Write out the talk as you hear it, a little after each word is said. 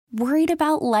Worried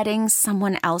about letting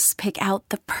someone else pick out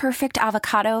the perfect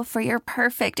avocado for your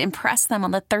perfect impress them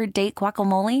on the third date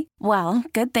guacamole? Well,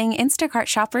 good thing Instacart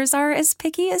shoppers are as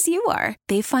picky as you are.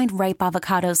 They find ripe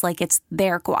avocados like it's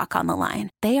their guac on the line.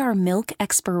 They are milk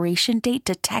expiration date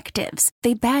detectives.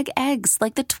 They bag eggs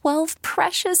like the 12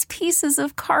 precious pieces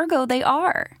of cargo they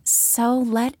are. So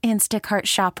let Instacart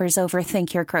shoppers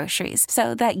overthink your groceries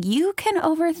so that you can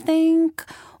overthink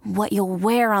what you'll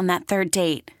wear on that third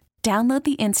date. Download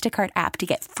the Instacart app to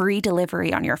get free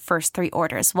delivery on your first 3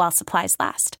 orders while supplies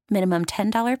last. Minimum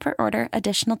 $10 per order.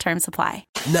 Additional terms apply.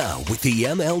 Now, with the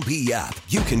MLB app,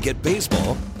 you can get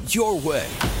baseball your way.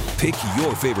 Pick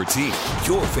your favorite team,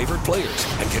 your favorite players,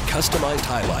 and get customized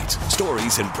highlights,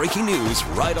 stories, and breaking news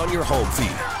right on your home feed.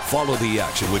 Follow the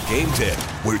action with Game 10,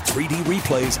 where 3D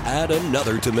replays add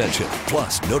another dimension.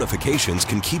 Plus, notifications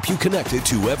can keep you connected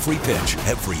to every pitch,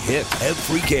 every hit,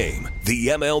 every game. The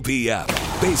MLB app.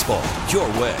 Baseball your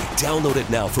way. Download it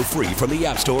now for free from the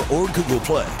App Store or Google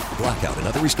Play. Blackout and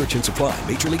other restrictions apply.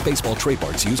 Major League Baseball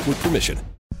trademarks used with permission.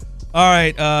 All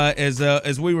right,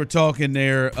 as we were talking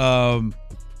there,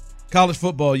 college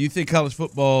football, you think college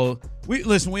football –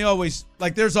 we always –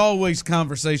 like there's always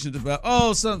conversations about,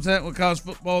 something's happening with college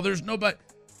football. There's nobody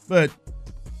 – but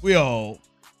we all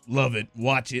love it,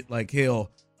 watch it like hell.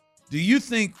 Do you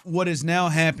think what is now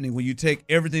happening when you take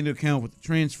everything into account with the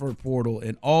transfer portal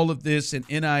and all of this and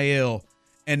NIL,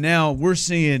 and now we're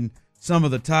seeing some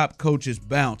of the top coaches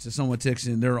bounce, as someone texted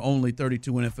in, there are only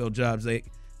 32 NFL jobs.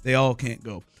 They all can't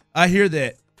go. I hear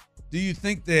that. Do you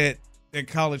think that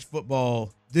college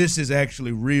football, this is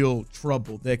actually real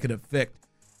trouble that could affect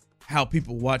how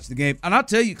people watch the game? And I'll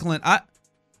tell you, Clint,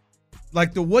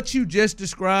 what you just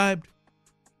described,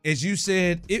 as you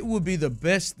said, it would be the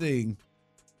best thing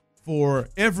for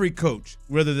every coach,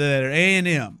 whether they're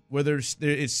A&M, whether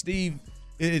it's Steve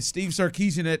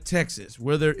Sarkisian at Texas,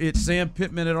 whether it's Sam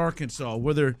Pittman at Arkansas,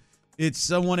 whether it's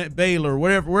someone at Baylor,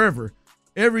 wherever.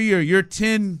 Every year, your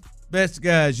 10 best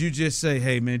guys, you just say,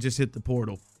 hey, man, just hit the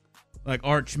portal. Like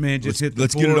Arch, man, just hit the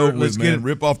portal. Let's get it over with, man.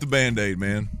 Rip off the Band-Aid,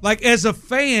 man. Like, as a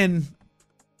fan,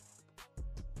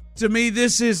 to me,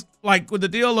 this is like with the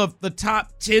deal of the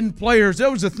top 10 players.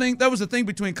 That was the thing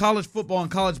between college football and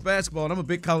college basketball, and I'm a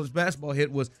big college basketball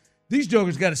hit, was these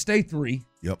jokers got to stay 3.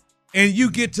 Yep. And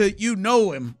you get to,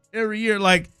 him every year.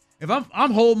 Like, if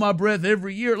I'm holding my breath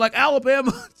every year, like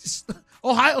Alabama,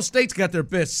 Ohio State's got their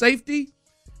best safety,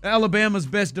 Alabama's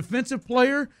best defensive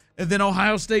player, and then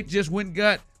Ohio State just went and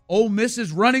got Ole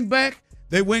Miss's running back.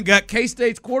 They went and got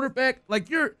K-State's quarterback. Like,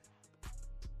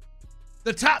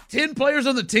 the top 10 players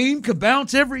on the team could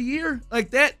bounce every year.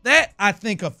 Like, that I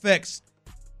think affects,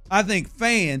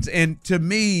 fans. And to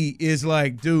me is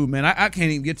like, dude, man, I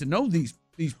can't even get to know these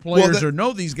players or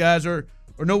know these guys or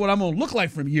know what I'm going to look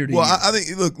like from year to year. Well, I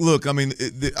think, look, I mean,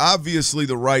 obviously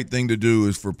the right thing to do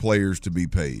is for players to be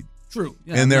paid. True.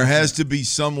 Yeah, and there has to be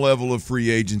some level of free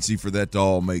agency for that to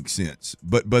all make sense.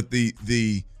 But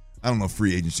the I don't know if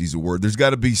free agency is a word. There's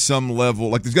got to be some level,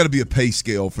 like there's got to be a pay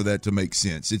scale for that to make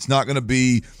sense. It's not going to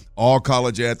be all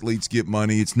college athletes get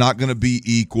money. It's not going to be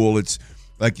equal. It's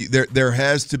like there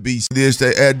has to be this,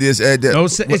 add that. No,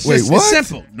 it's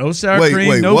simple. No sour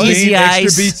cream, no easy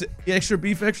beans, ice. extra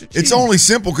beef, extra cheese. It's only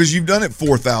simple because you've done it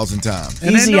 4,000 times.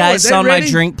 Easy ice on my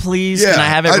drink, please. Yeah. Can I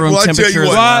have it room temperature as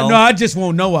well? No, I just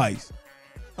want no ice.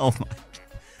 Oh, my.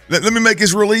 Let me make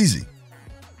this real easy.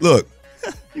 Look.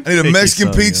 I need a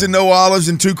Mexican pizza, no olives,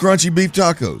 and 2 crunchy beef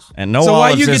tacos. And no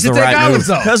olives is the right move.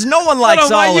 Because no one likes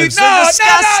olives. They're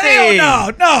disgusting.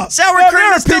 No. Sour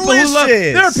cream is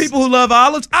delicious. There are people who love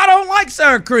olives. I don't like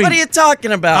sour cream. What are you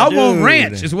talking about, I want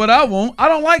ranch is what I want. I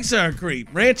don't like sour cream.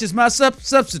 Ranch is my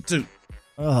substitute.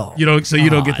 Oh, you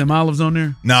don't get them olives on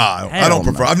there? Nah, I don't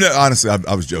prefer. Honestly,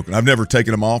 I was joking. I've never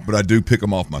taken them off, but I do pick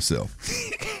them off myself.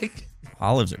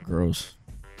 Olives are gross.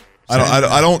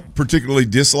 I don't particularly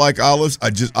dislike olives.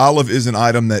 Olive is an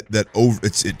item that it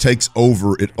overtakes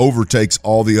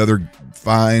all the other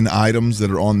fine items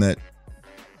that are on that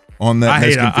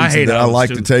Mexican pizza that I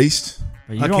like to taste.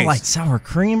 But you don't like sour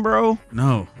cream, bro?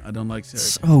 No, I don't like sour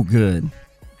cream. So good.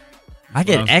 I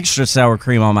get extra sour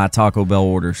cream on my Taco Bell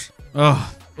orders.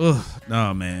 Oh,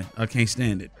 no, man. I can't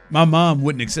stand it. My mom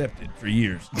wouldn't accept it for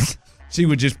years. She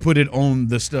would just put it on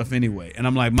the stuff anyway. And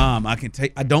I'm like, Mom, I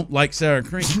don't like sour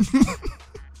cream.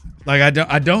 Like, I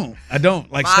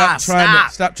don't. Like, Ma,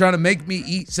 stop trying to make me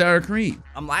eat sour cream.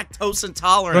 I'm lactose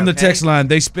intolerant. From the text line,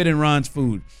 they spit in Ron's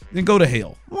food. Then go to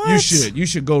hell. What? You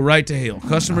should go right to hell.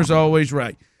 Customers are always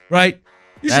right. Right?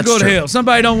 You should go to hell.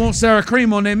 Somebody don't want sour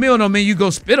cream on their meal, don't mean you go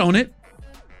spit on it.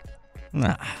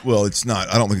 Nah. Well, it's not.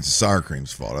 I don't think it's the sour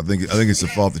cream's fault. I think it's the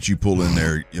fault that you pull in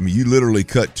there. I mean, you literally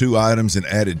cut 2 items and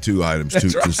added 2 items to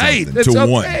something. That's to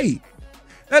okay. one.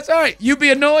 That's all right. You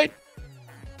be annoyed?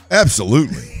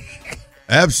 Absolutely.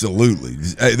 Absolutely.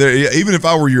 Even if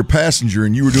I were your passenger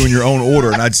and you were doing your own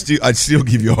order, and I'd still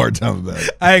give you a hard time about it.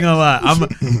 I ain't gonna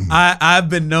lie. I've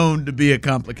been known to be a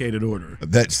complicated orderer.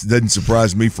 That doesn't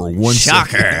surprise me for one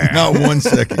Shocker. second. Not 1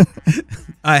 second.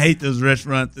 I hate those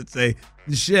restaurants that say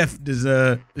the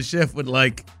chef would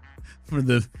like for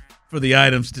the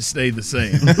items to stay the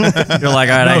same. You're like,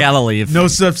 all right, I gotta leave. No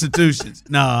substitutions.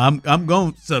 No, I'm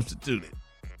going to substitute it.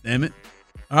 Damn it.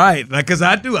 All right, because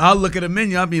I'll look at a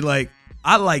menu. I'll be like,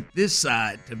 I like this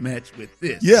side to match with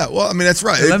this. Yeah, well, I mean, that's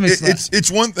right. It's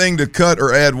one thing to cut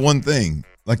or add one thing.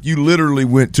 Like, you literally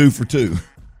went 2 for 2.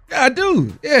 Yeah, I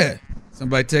do. Yeah.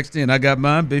 Somebody text in. I got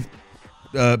mine. Beefy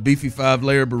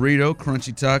 5-layer burrito,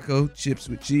 crunchy taco, chips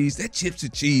with cheese. That chips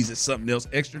with cheese is something else.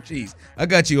 Extra cheese. I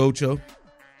got you, Ocho.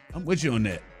 I'm with you on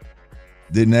that.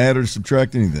 Didn't add or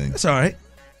subtract anything. That's all right.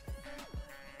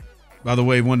 By the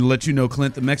way, wanted to let you know,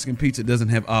 Clint, the Mexican pizza doesn't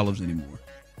have olives anymore.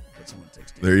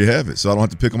 There you have it. So I don't have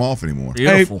to pick them off anymore.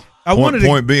 Beautiful. Hey,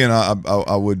 point being, I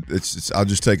would. I'll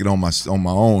just take it on my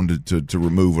own to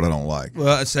remove what I don't like.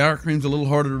 Well, sour cream's a little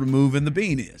harder to remove than the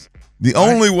bean is. The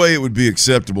only way it would be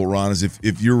acceptable, Ron, is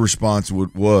if your response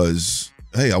was,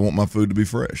 "Hey, I want my food to be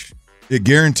fresh." It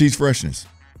guarantees freshness.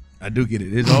 I do get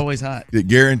it. It's always hot. It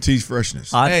guarantees freshness.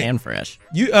 Hot and fresh.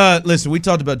 You listen. We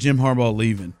talked about Jim Harbaugh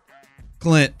leaving.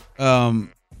 Clint,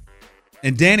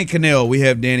 and Danny Kanell, we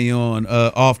have Danny on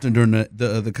often during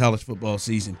the college football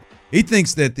season. He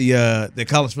thinks that that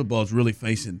college football is really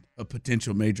facing a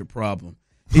potential major problem.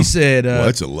 He said, well,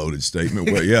 that's a loaded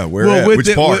statement. Well, yeah,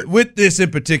 which part? With this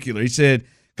in particular, he said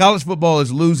college football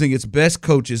is losing its best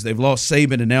coaches. They've lost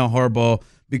Saban and now Harbaugh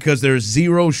because there's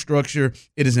zero structure.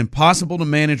 It is impossible to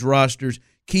manage rosters,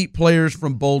 keep players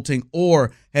from bolting,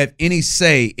 or have any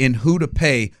say in who to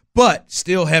pay, but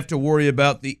still have to worry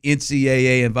about the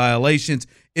NCAA and violations.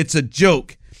 It's a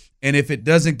joke, and if it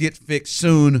doesn't get fixed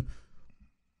soon,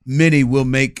 many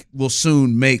will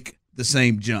soon make the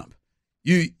same jump.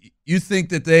 You think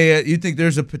that you think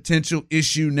there's a potential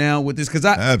issue now with this? Because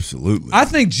absolutely, I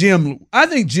think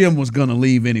Jim was going to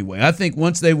leave anyway. I think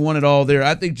once they won it all there,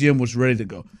 I think Jim was ready to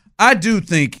go. I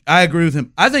agree with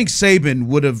him. I think Saban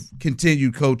would have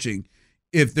continued coaching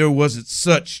if there wasn't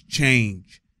such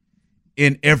change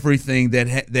in everything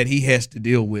that he has to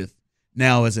deal with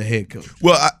now as a head coach.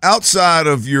 Well, outside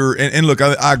of your and look,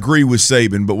 I agree with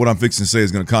Saban, but what I'm fixing to say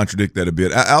is going to contradict that a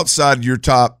bit. Outside your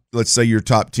top, let's say your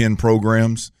top 10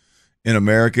 programs in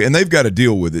America, and they've got to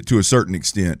deal with it to a certain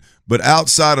extent. But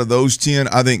outside of those 10,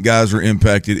 I think guys are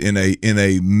impacted in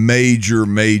a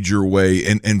major way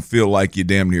and feel like you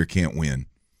damn near can't win.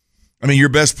 I mean, your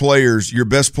best players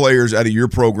out of your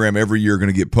program every year are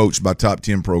going to get poached by top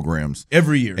 10 programs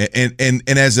every year. And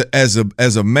as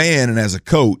a man and as a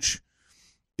coach,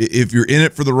 if you're in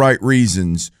it for the right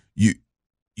reasons,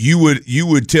 you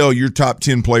would tell your top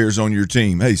 10 players on your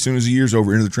team, hey, as soon as the year's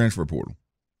over, enter the transfer portal.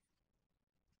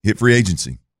 Hit free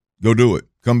agency. Go do it.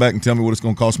 Come back and tell me what it's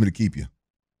going to cost me to keep you.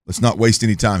 Let's not waste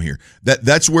any time here.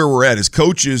 That's where we're at as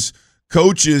coaches.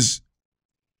 Coaches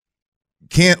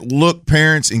can't look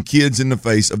parents and kids in the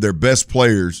face of their best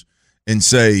players and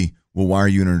say, well, why are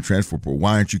you entering the transfer portal?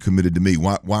 Why aren't you committed to me?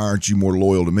 Why aren't you more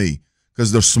loyal to me?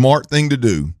 Because the smart thing to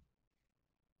do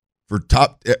for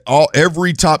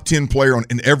every top 10 player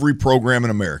in every program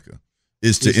in America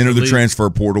is to enter the transfer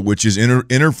portal, which is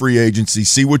enter free agency,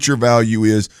 see what your value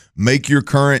is, make your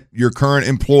current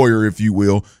employer, if you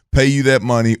will, pay you that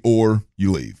money, or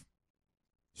you leave.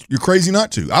 You're crazy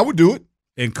not to. I would do it.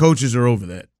 And coaches are over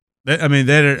that. You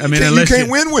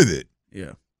can't win with it.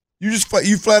 Yeah. You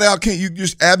flat out can't. You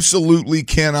just absolutely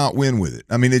cannot win with it.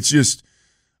 I mean, it's just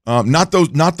not those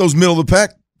middle of the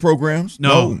pack programs.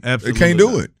 No, absolutely they can't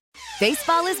do it.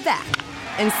 Baseball is back,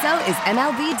 and so is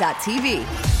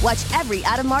MLB.tv. Watch every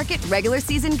out-of-market regular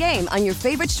season game on your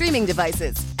favorite streaming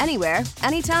devices, anywhere,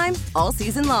 anytime, all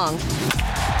season long.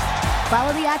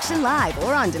 Follow the action live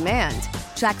or on demand.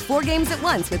 Track 4 games at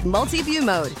once with multi-view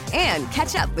mode and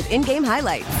catch up with in-game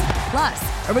highlights.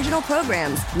 Plus, original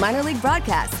programs, minor league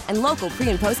broadcasts, and local pre-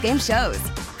 and post-game shows.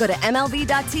 Go to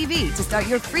MLB.tv to start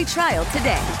your free trial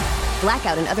today.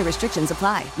 Blackout and other restrictions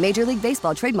apply. Major League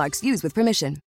Baseball trademarks used with permission.